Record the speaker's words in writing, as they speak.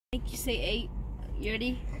Make you say 8. You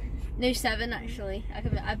ready? No, 7 actually. I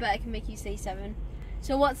bet I can make you say 7.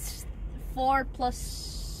 So what's 4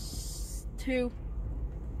 plus 2?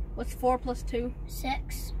 What's 4 plus 2?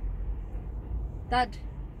 6. Dad.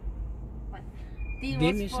 What? Dean,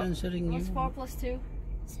 what's 4 plus 2?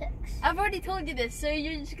 6. I've already told you this, so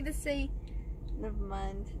you're just gonna say. Never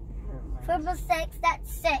mind. 4 plus 6,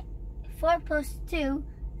 that's 6. 4 plus 2,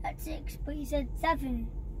 that's 6. But you said 7.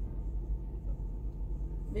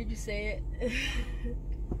 Did you say it?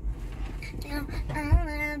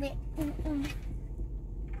 I love it.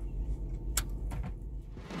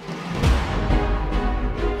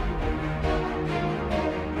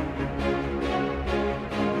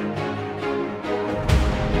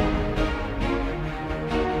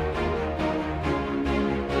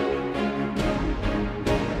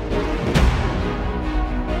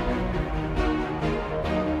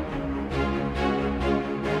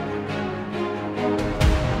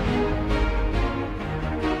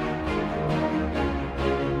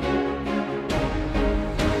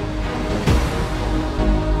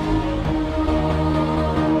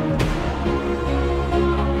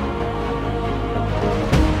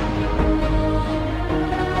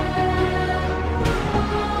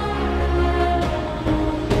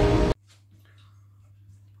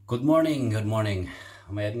 Good morning.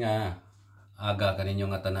 Umayad nga aga kaninyo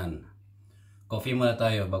nga tanan. Coffee muna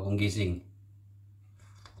tayo bagong gising.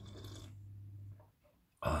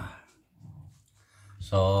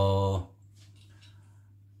 So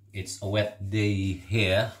it's a wet day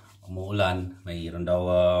here. Umuulan. Mayroon daw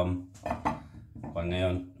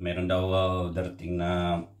mayroon daw darating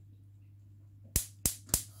na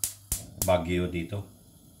bagyo dito.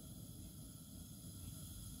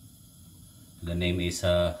 The name is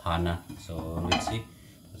Hana, so let's see.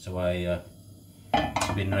 That's why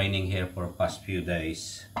it's been raining here for past few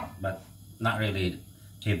days, but not really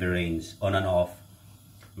heavy rains, on and off.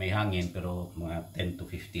 May hangin pero mga 10 to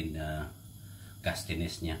 15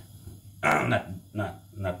 gustiness niya.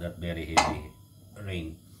 not that very heavy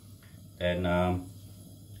rain. Then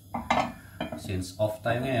since off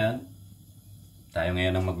tayo ngayon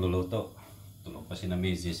ang magluluto. Tulog pa si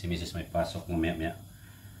Mrs. may pasok mamaya.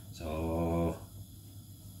 So,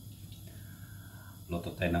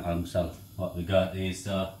 luto tayo ng almusal. What we got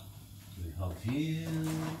is, we have here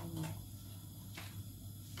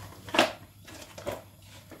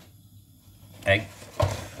egg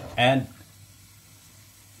and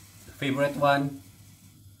favorite one,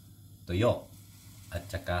 tuyo at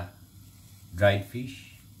saka dried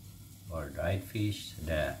fish.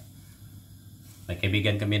 May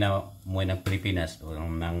kaibigan kami na umuwi ng Pilipinas o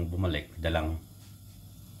nang bumalik, dalang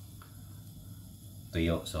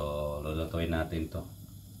tuyo, so lulutuin natin to.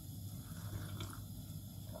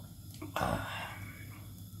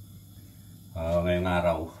 Ngayong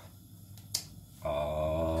araw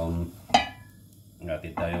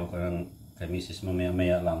natin tayo kay Mrs.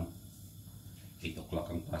 mamaya lang. 8 o'clock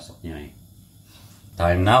ang pasok niya eh.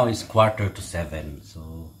 Time now is 6:45,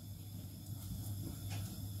 so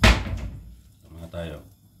tama tayo.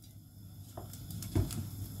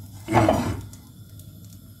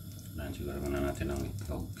 Siguro muna natin ang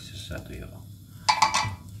itlog sa tuyo.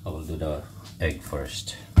 I will do the egg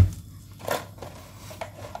first.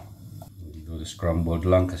 Do the scrambled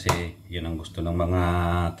lang kasi yun ang gusto ng mga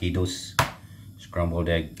kiddos.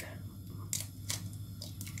 Scrambled egg.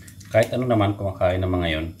 Kahit ano naman kumakain ng mga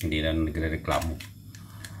yon, hindi na nagre-reklamo.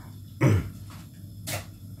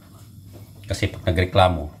 Kasi pag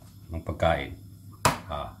nagreklamo ng pagkain,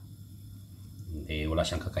 wala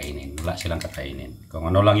siyang kakainin. Wala silang kakainin. Kung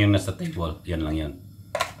ano lang yung nasa table, yan lang yun.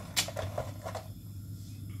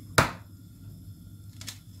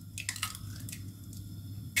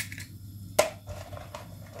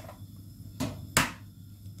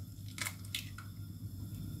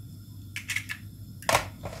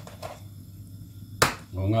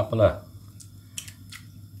 Oo nga pala.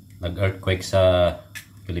 Nag-earthquake sa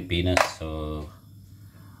Filipinas. So,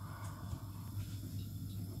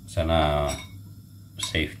 sana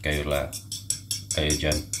safe kayo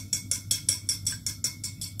dyan.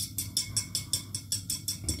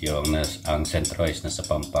 Ang sentro is nasa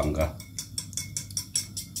Pampanga.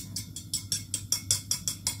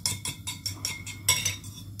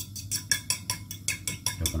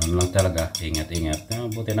 So ganun lang talaga, ingat-ingat.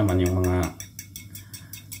 Buti naman yung mga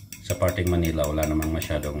sa parting Manila wala namang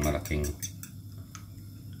masyadong malaking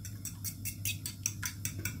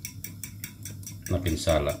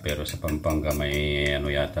napinsala, pero sa Pampanga may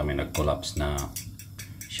yata may nag-collapse na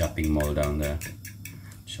shopping mall down there,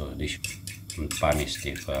 so they should be punished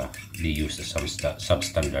if they use the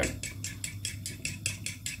substandard.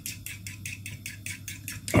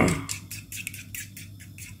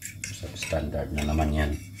 Standard na naman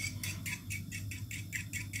yan.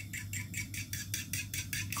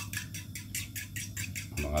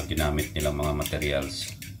 Mga ginamit nilang mga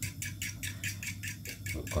materials.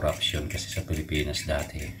 Corruption kasi sa Pilipinas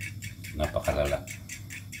dati. Napakalala.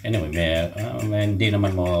 Anyway, hindi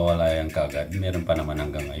naman mawawala yan kagad. Meron pa naman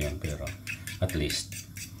hanggang ngayon, pero at least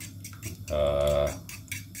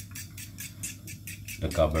the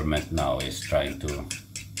government now is trying to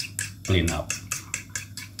clean up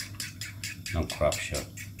ng corruption.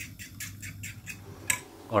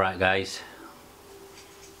 Alright guys,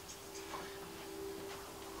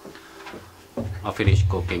 I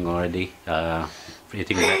finished cooking already,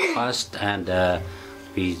 eating breakfast, and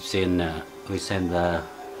we send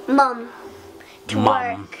Mom to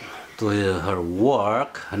work. To her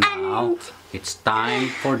work. Now it's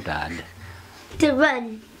time for Dad To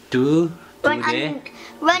run. to Run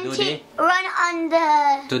on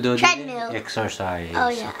the do treadmill. the exercise. Oh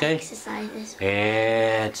yeah, Okay, exercises.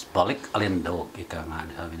 it's balik alindog. Ika nga,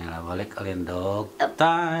 sabi nila, balik alindog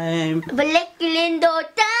time. Balik lindo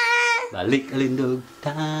time. Balik alindog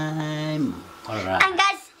time. Alright. And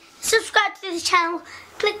guys, subscribe to the channel,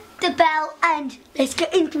 click the bell, and let's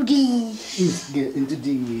get into these. Let's get into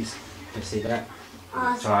these. Let's see that.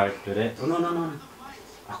 Try to do that. Oh, no.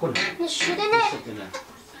 Ako na. Shouldn't it?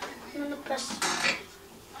 I'm gonna press.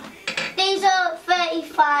 These are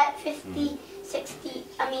 35, 50, 60,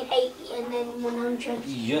 I mean 80, and then 100.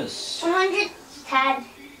 Yes. 100, 10.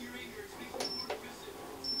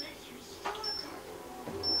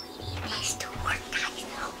 Needs to work, guys.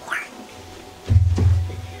 Work.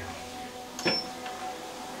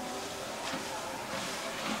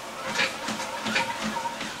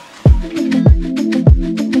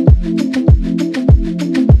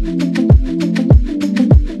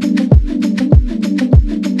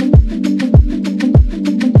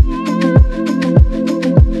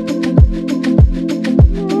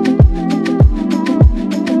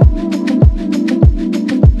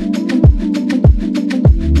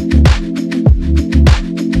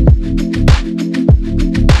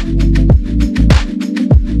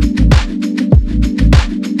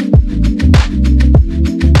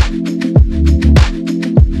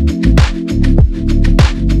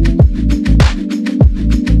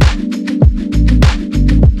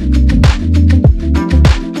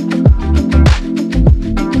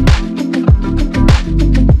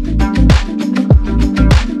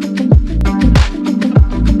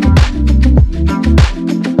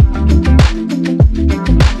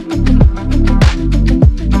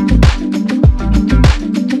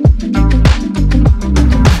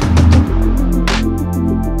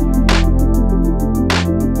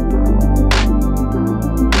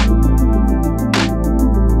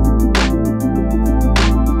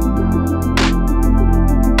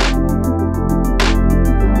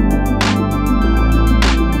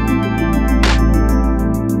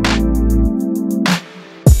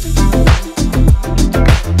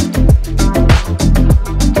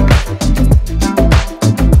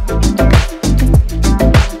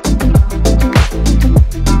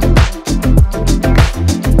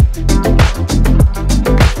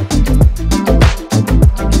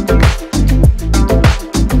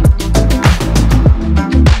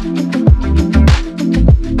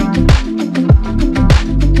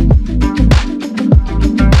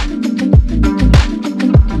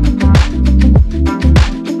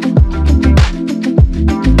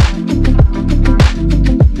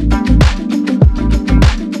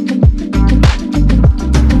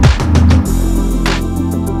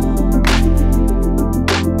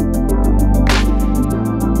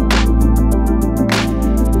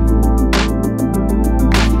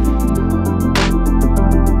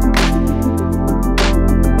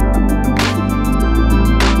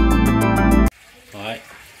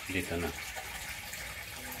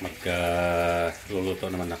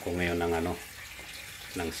 Luluto naman ako ngayon ng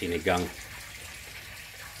ng sinigang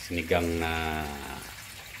na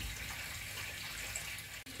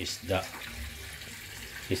isda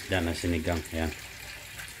na sinigang. Yan,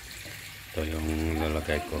 ito yung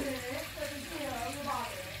lalagay ko,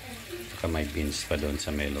 saka may beans pa doon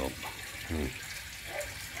sa may loob.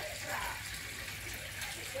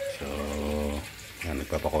 So yan,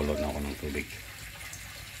 nagpapakulo na ako ng tubig.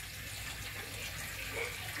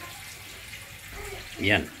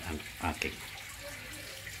 Yan ang aking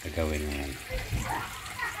gagawin ngayon.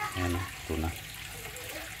 Yan, ito na.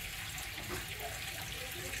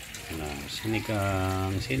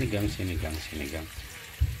 Sinigang.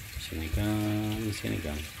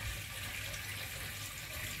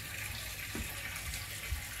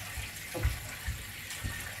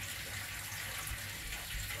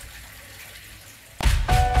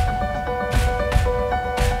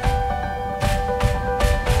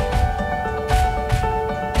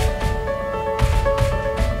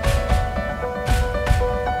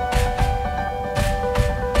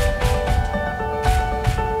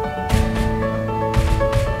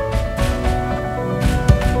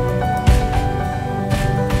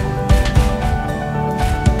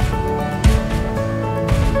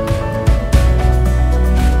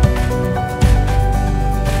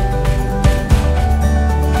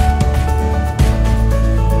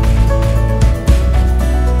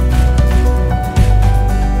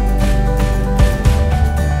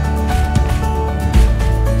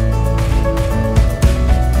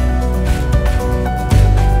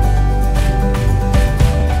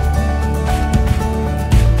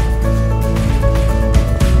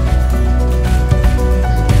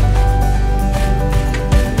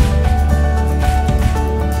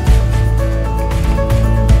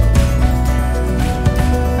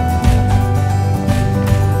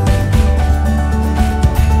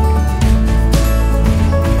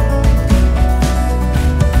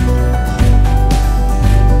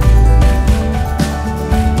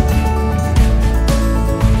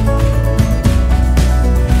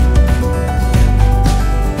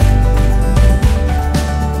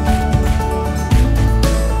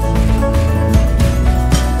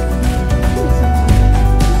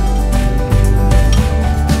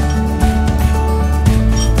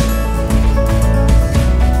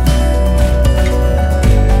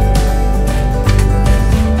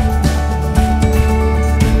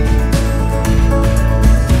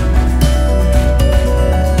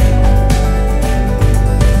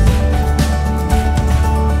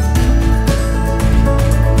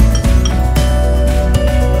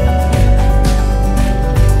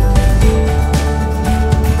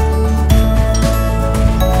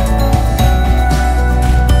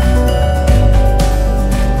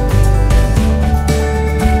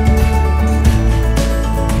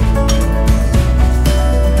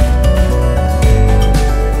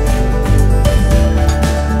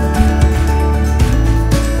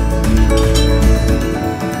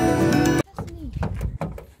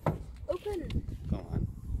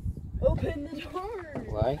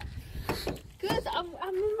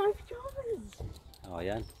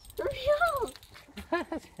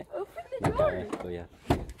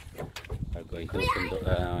 going to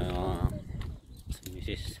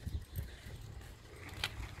Mrs.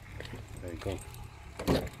 There you go.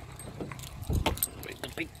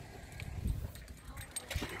 Wait.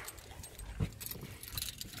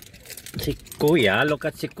 Si Kuya, look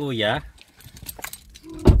at si Kuya.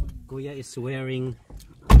 Kuya is wearing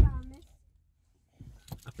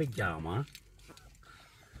a pajama.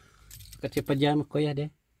 Look at your pajama, Kuya,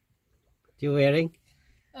 there. What you wearing?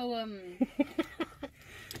 Oh,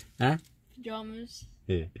 Huh? pajamas.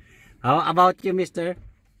 Yeah. How about you, mister?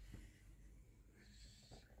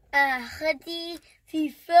 Hoodie,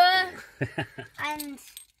 FIFA, and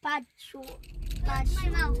bad short. Bad my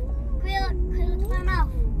mouth. Can you look at my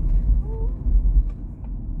mouth?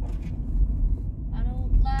 I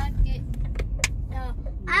don't like it. No,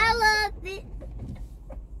 I love it.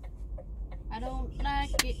 I don't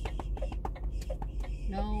like it.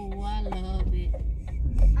 No, I love it.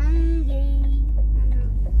 I'm gay.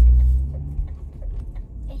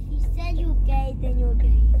 If you said you're gay, then you're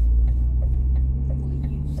gay. Well,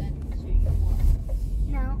 you said so you are.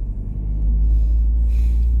 No.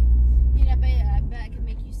 Yeah, I bet I can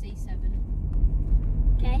make you say 7.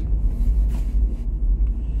 Okay.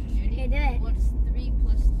 You ready? Okay, do it. What's 3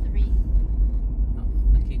 plus 3?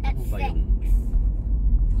 Nakita mo That's ba 6. yung...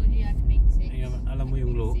 Told you I can make 6. Ayun, alam mo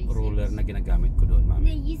yung Say six. roller na ginagamit ko doon, No,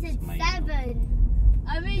 mami? you said May- 7.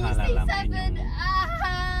 I mean, you Naalala say mo 7. yun yung-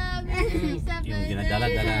 Maybe 7. Yung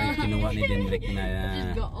dinadala-dala, kinuha ni Denrick na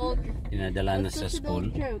Just got all dinadala na sa school.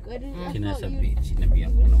 joke. I thought Sinabi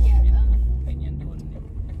ako na huwag niya ganyan doon.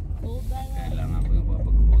 hold that up. Kailangan ko yung pag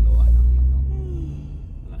gumagawa ng ano.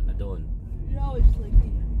 Wala na doon. No, it's like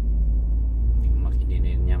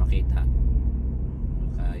Hindi niya makita.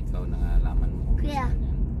 Baka ikaw na alaman mo kung Kuya. saan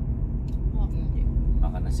yan. what?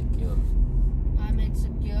 Baka na-secure. I'm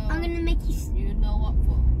insecure. I'm gonna make you. You know what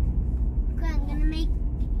for? Okay, I'm gonna make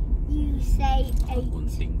you say 8.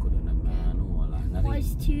 Gunting ko doon na ano, wala na rin.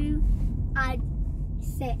 Was 2 add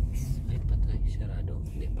 6. Ay, patay. Sarado.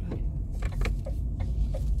 Hindi pa rin.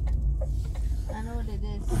 I know what it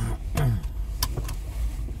is.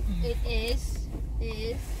 It is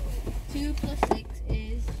 2 plus 6